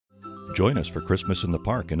Join us for Christmas in the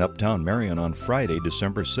Park in Uptown Marion on Friday,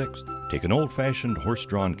 December 6th. Take an old-fashioned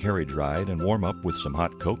horse-drawn carriage ride and warm up with some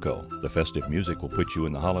hot cocoa. The festive music will put you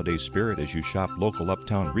in the holiday spirit as you shop local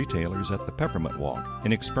uptown retailers at the Peppermint Walk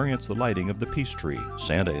and experience the lighting of the Peace Tree.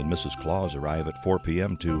 Santa and Mrs. Claus arrive at 4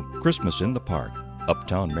 p.m. to Christmas in the Park,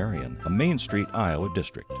 Uptown Marion, a Main Street, Iowa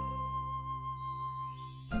district.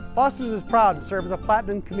 Foster's is proud to serve as a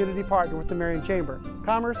Platinum Community Partner with the Marion Chamber,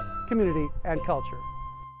 Commerce, Community, and Culture.